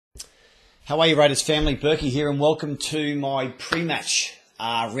How are you, Raiders family? Berkey here, and welcome to my pre-match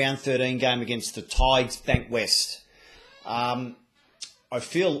round 13 game against the Tigers Bank West. I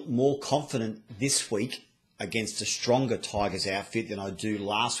feel more confident this week against a stronger Tigers outfit than I do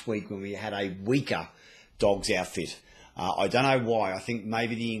last week when we had a weaker Dogs outfit. I don't know why. I think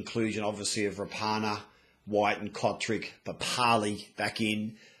maybe the inclusion, obviously, of Rapana, White and Kotrick, but Parley back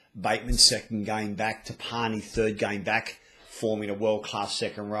in, Bateman's second game back, Tapani third game back, forming a world-class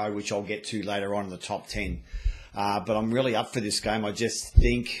second row, which I'll get to later on in the top 10. But I'm really up for this game. I just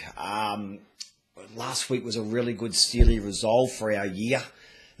think last week was a really good Steely resolve for our year.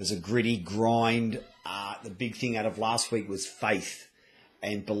 It was a gritty grind. The big thing out of last week was faith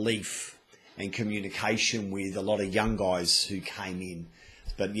and belief and communication with a lot of young guys who came in.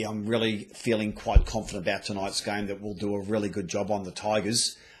 But yeah, I'm really feeling quite confident about tonight's game that we'll do a really good job on the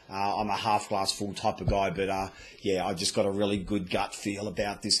Tigers. I'm a half-glass full type of guy, but yeah, I just got a really good gut feel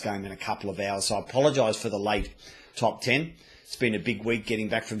about this game in a couple of hours. So I apologise for the late top 10. It's been a big week getting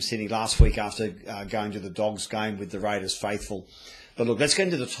back from Sydney last week after going to the Dogs game with the Raiders faithful. But look, let's get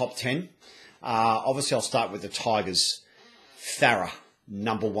into the top 10. Obviously, I'll start with the Tigers. Farah,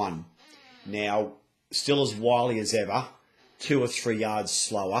 number 1. Now, still as wily as ever, 2 or 3 yards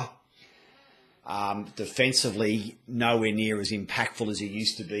slower. Defensively, nowhere near as impactful as he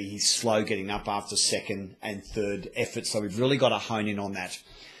used to be. He's slow getting up after second and third efforts, so we've really got to hone in on that.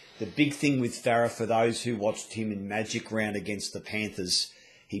 The big thing with Farah, for those who watched him in Magic Round against the Panthers,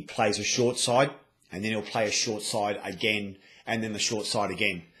 he plays a short side, and then he'll play a short side again, and then the short side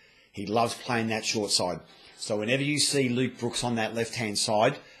again. He loves playing that short side. So whenever you see Luke Brooks on that left-hand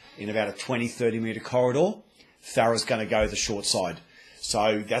side, in about a 20-30 metre corridor, Farah's going to go the short side.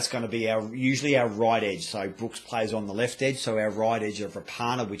 So that's going to be usually our right edge. So Brooks plays on the left edge. So our right edge of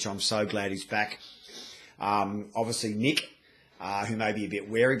Rapana, which I'm so glad he's back. Obviously Nick, who may be a bit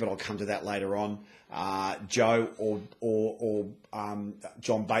wary, but I'll come to that later on. Joe or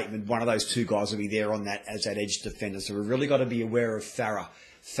John Bateman, one of those two guys will be there on that as that edge defender. So we've really got to be aware of Farah.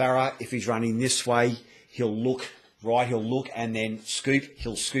 Farah, if he's running this way, he'll look right, he'll look and then scoop.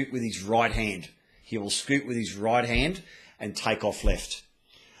 He'll scoop with his right hand. He will scoop with his right hand and take off left.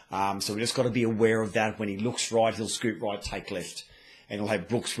 So we just got to be aware of that. When he looks right, he'll scoop right, take left. And he'll have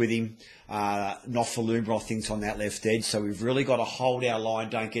Brooks with him. Nofaluma, I think, on that left edge. So we've really got to hold our line,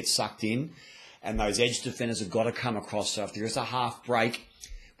 don't get sucked in. And those edge defenders have got to come across. So if there is a half break,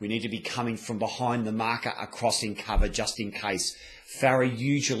 we need to be coming from behind the marker across in cover just in case. Farah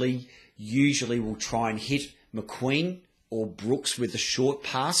usually will try and hit McQueen or Brooks with a short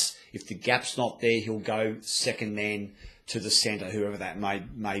pass. If the gap's not there, he'll go second man to the centre, whoever that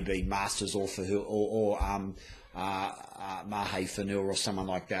may be, Masters or Mahe Fanua or someone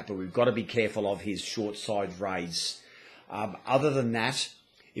like that. But we've got to be careful of his short side raids. Other than that,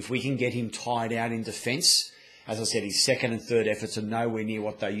 if we can get him tied out in defence, as I said, his second and third efforts are nowhere near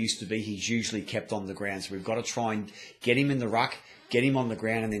what they used to be. He's usually kept on the ground. So we've got to try and get him in the ruck, get him on the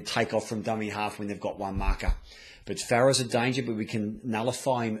ground, and then take off from dummy half when they've got one marker. But Farah's a danger, but we can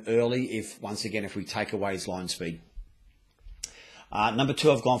nullify him early if we take away his line speed. Number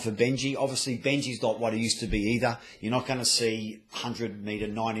 2, I've gone for Benji. Obviously, Benji's not what he used to be either. You're not going to see 100 metre,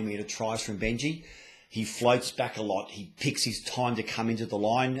 90 metre tries from Benji. He floats back a lot. He picks his time to come into the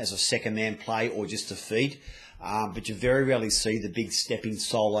line as a second man play or just to feed. But you very rarely see the big stepping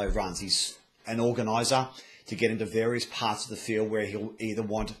solo runs. He's an organiser to get into various parts of the field where he'll either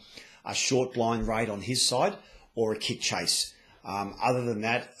want a short blind raid on his side or a kick chase. Other than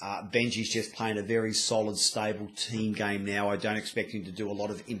that, Benji's just playing a very solid, stable team game now. I don't expect him to do a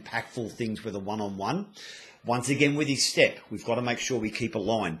lot of impactful things with a one-on-one. Once again, with his step, we've got to make sure we keep a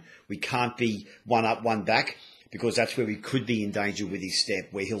line. We can't be one up, one back, because that's where we could be in danger with his step,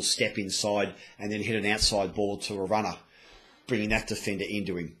 where he'll step inside and then hit an outside ball to a runner, bringing that defender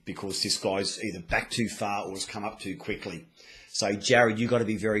into him, because this guy's either back too far or has come up too quickly. So, Jared, you've got to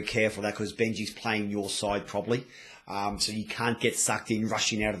be very careful of that, because Benji's playing your side probably. So you can't get sucked in,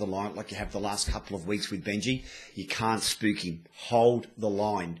 rushing out of the line like you have the last couple of weeks with Benji. You can't spook him. Hold the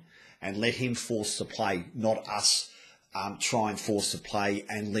line and let him force the play, not us try and force the play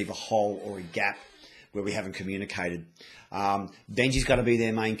and leave a hole or a gap where we haven't communicated. Benji's got to be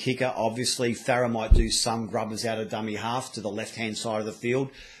their main kicker. Obviously, Farah might do some grubbers out of dummy half to the left-hand side of the field,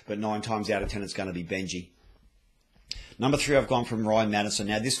 but 9 times out of 10 it's going to be Benji. Number 3, I've gone from Ryan Madison.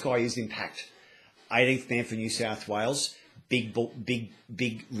 Now, this guy is impact. 18th man for New South Wales, big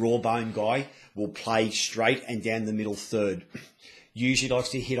raw bone guy, will play straight and down the middle third. Usually likes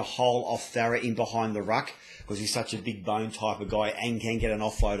to hit a hole off Farah in behind the ruck because he's such a big bone type of guy and can get an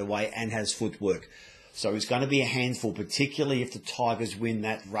offload away and has footwork. So he's going to be a handful, particularly if the Tigers win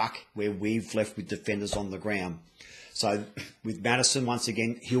that ruck where we've left with defenders on the ground. So with Madison, once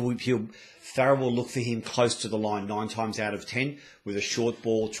again, Farah will look for him close to the line 9 times out of 10 with a short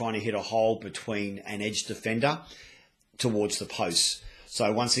ball trying to hit a hole between an edge defender towards the posts.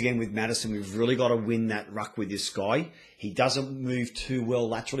 So once again with Madison, we've really got to win that ruck with this guy. He doesn't move too well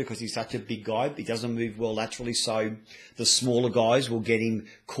laterally because he's such a big guy. He doesn't move well laterally, so the smaller guys will get him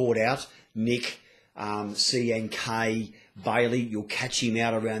caught out. Nick, CNK, Bailey, you'll catch him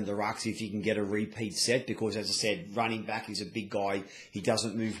out around the rucks if you can get a repeat set because, as I said, running back, he's a big guy. He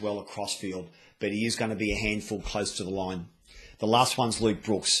doesn't move well across field, but he is going to be a handful close to the line. The last one's Luke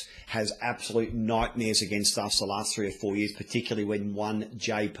Brooks. Has absolute nightmares against us the last 3 or 4 years, particularly when one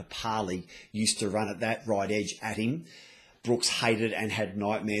Jay Papali used to run at that right edge at him. Brooks hated and had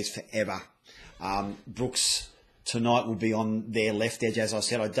nightmares forever. Brooks tonight will be on their left edge. As I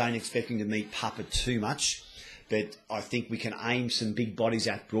said, I don't expect him to meet Papa too much, but I think we can aim some big bodies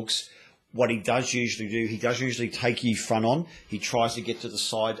at Brooks. What he does usually do, he does usually take you front on. He tries to get to the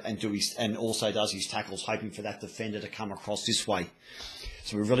side and also does his tackles, hoping for that defender to come across this way.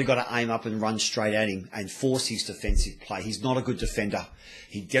 So we've really got to aim up and run straight at him and force his defensive play. He's not a good defender.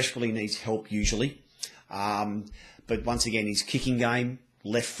 He desperately needs help usually. But once again, his kicking game,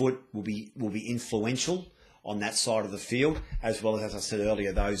 left foot, will be influential on that side of the field, as well as I said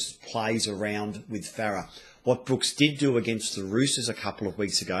earlier, those plays around with Farah. What Brooks did do against the Roosters a couple of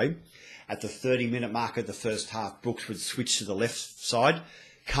weeks ago, at the 30-minute mark of the first half, Brooks would switch to the left side,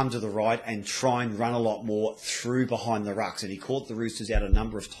 come to the right and try and run a lot more through behind the rucks. And he caught the Roosters out a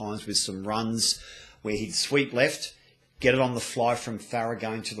number of times with some runs where he'd sweep left, get it on the fly from Farah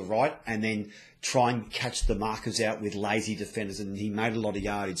going to the right, and then try and catch the markers out with lazy defenders. And he made a lot of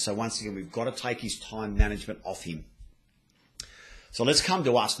yardage. So once again, we've got to take his time management off him. So let's come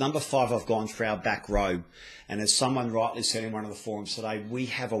to us. Number 5, I've gone for our back row. And as someone rightly said in one of the forums today, we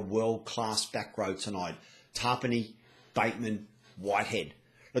have a world-class back row tonight. Tarpany, Bateman, Whitehead.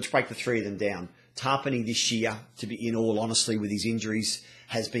 Let's break the 3 of them down. Tarpany this year, to be in all honesty with his injuries,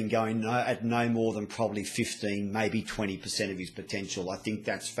 has been going at no more than probably 15, maybe 20% of his potential. I think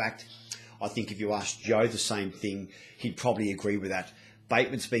that's fact. I think if you asked Joe the same thing, he'd probably agree with that.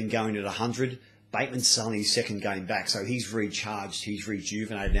 Bateman's been going at 100. Bateman's only his second game back, so he's recharged, he's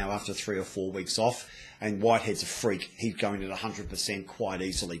rejuvenated now after 3 or 4 weeks off, and Whitehead's a freak. He's going at 100% quite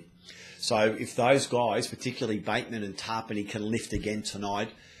easily. So if those guys, particularly Bateman and Tarpany, can lift again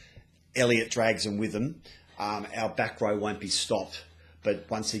tonight, Elliott drags them with them, our back row won't be stopped. But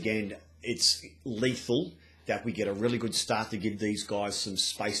once again, it's lethal that we get a really good start to give these guys some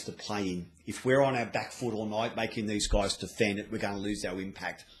space to play in. If we're on our back foot all night making these guys defend it, we're going to lose our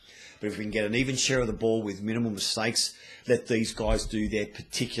impact. But if we can get an even share of the ball with minimal mistakes, let these guys do their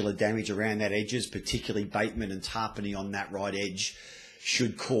particular damage around that edges, particularly Bateman and Tarpany on that right edge,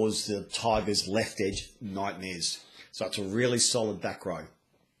 should cause the Tigers' left edge nightmares. So it's a really solid back row.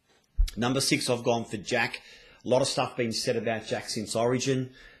 Number 6, I've gone for Jack. A lot of stuff been said about Jack since Origin.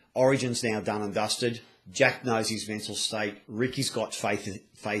 Origin's now done and dusted. Jack knows his mental state. Ricky's got faith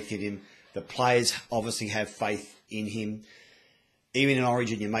in him. The players obviously have faith in him. Even in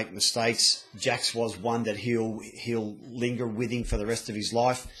Origin, you make mistakes. Jack's was one that he'll linger with him for the rest of his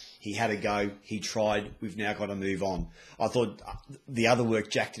life. He had a go. He tried. We've now got to move on. I thought the other work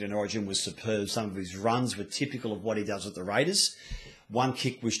Jack did in Origin was superb. Some of his runs were typical of what he does at the Raiders. One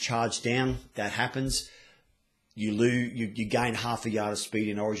kick was charged down. That happens. You gain half a yard of speed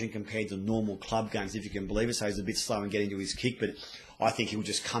in Origin compared to normal club games, if you can believe it. So he's a bit slow in getting to his kick, but I think he'll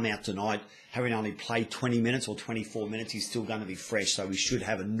just come out tonight. Having only played 20 minutes or 24 minutes, he's still going to be fresh. So we should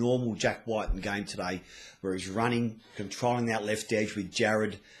have a normal Jack Wighton game today where he's running, controlling that left edge with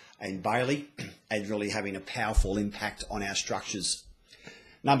Jared and Bailey and really having a powerful impact on our structures.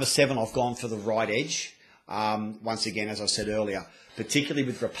 Number 7, I've gone for the right edge. Once again, as I said earlier, particularly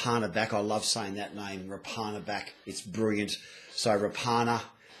with Rapana back. I love saying that name, Rapana back. It's brilliant. So Rapana,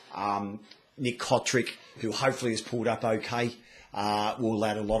 Nick Kotrick, who hopefully has pulled up okay, will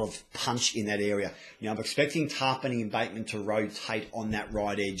add a lot of punch in that area. Now, I'm expecting Tarpany and Bateman to rotate on that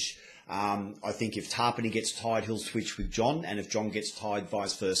right edge. I think if Tarpany gets tired, he'll switch with John, and if John gets tired,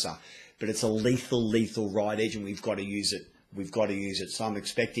 vice versa. But it's a lethal right edge, and we've got to use it. So I'm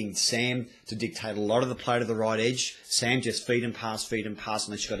expecting Sam to dictate a lot of the play to the right edge. Sam, just feed and pass,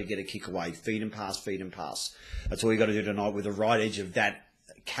 unless you've got to get a kick away. Feed and pass. That's all you've got to do tonight with the right edge of that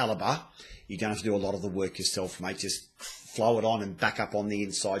calibre. You don't have to do a lot of the work yourself, mate. Just flow it on and back up on the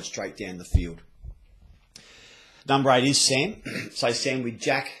inside straight down the field. Number 8 is Sam. So Sam, with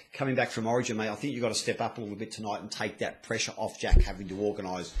Jack coming back from Origin, mate, I think you've got to step up a little bit tonight and take that pressure off Jack having to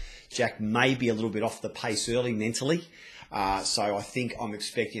organise. Jack may be a little bit off the pace early mentally. So I think I'm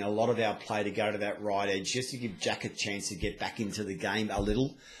expecting a lot of our play to go to that right edge just to give Jack a chance to get back into the game a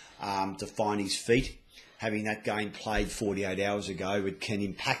little, to find his feet. Having that game played 48 hours ago, it can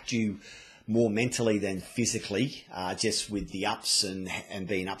impact you more mentally than physically, just with the ups and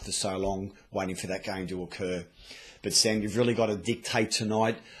being up for so long waiting for that game to occur. But Sam, you've really got to dictate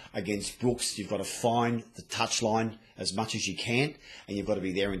tonight against Brooks. You've got to find the touchline as much as you can, and you've got to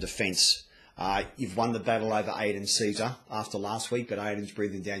be there in defence. You've won the battle over Aiden Caesar after last week, but Aiden's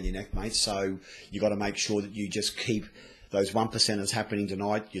breathing down your neck, mate. So you've got to make sure that you just keep those 1%ers happening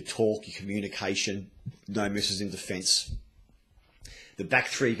tonight, your talk, your communication, no misses in defence. The back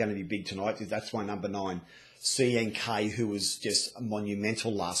three are going to be big tonight. That's my number 9. CNK, who was just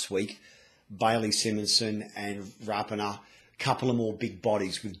monumental last week. Bailey Simonson and Rapana, couple of more big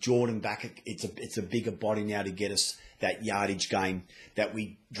bodies. With Jordan back, it's a bigger body now to get us that yardage game that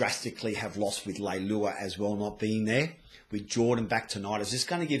we drastically have lost with Leilua as well not being there. With Jordan back tonight, is this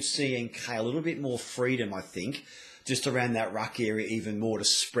going to give CNK a little bit more freedom, I think, just around that ruck area, even more to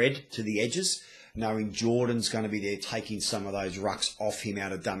spread to the edges, knowing Jordan's going to be there taking some of those rucks off him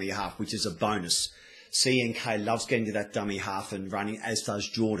out of dummy half, which is a bonus. CNK loves getting to that dummy half and running, as does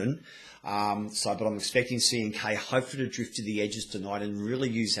Jordan. But I'm expecting CNK hopefully to drift to the edges tonight and really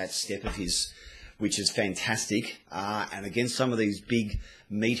use that step of his, which is fantastic. And against some of these big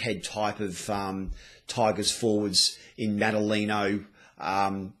meathead type of Tigers forwards in Madalino,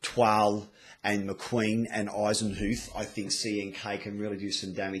 Twal and McQueen and Eisenhuth, I think CNK can really do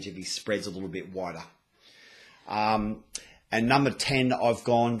some damage if he spreads a little bit wider. And number 10, I've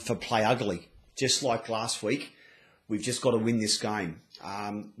gone for play ugly. Just like last week, we've just got to win this game.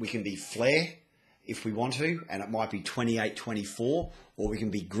 We can be flair if we want to, and it might be 28-24, or we can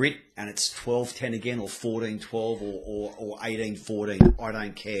be grit and it's 12-10 again, or 14-12, or 18-14. I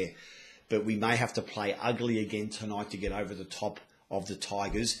don't care. But we may have to play ugly again tonight to get over the top of the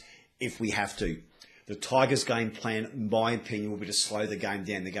Tigers if we have to. The Tigers' game plan, in my opinion, will be to slow the game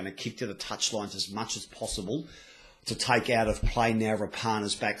down. They're going to kick to the touchlines as much as possible to take out of play now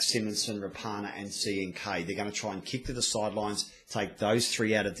Rapana's back, Simonson, Rapana and CNK. They're going to try and kick to the sidelines, take those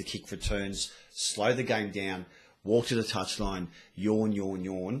 3 out of the kick returns, slow the game down, walk to the touchline, yawn, yawn,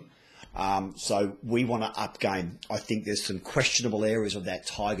 yawn. So we want to up game. I think there's some questionable areas of that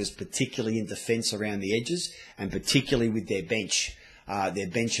Tigers, particularly in defence around the edges, and particularly with their bench. Their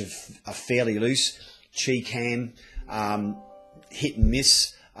bench are fairly loose. Cheekham, hit and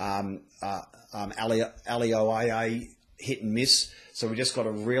miss. Alioa, hit and miss. So we just got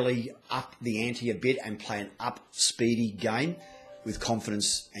to really up the ante a bit and play an up speedy game with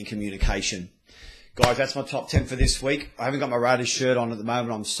confidence and communication. Guys, that's my top 10 for this week. I haven't got my Raiders shirt on at the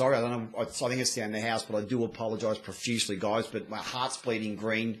moment. I'm sorry. I don't know. I think it's down the house, but I do apologise profusely, guys. But my heart's bleeding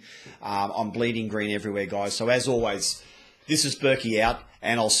green. I'm bleeding green everywhere, guys. So as always, this is Berkey out,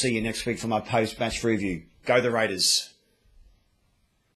 and I'll see you next week for my post-match review. Go the Raiders.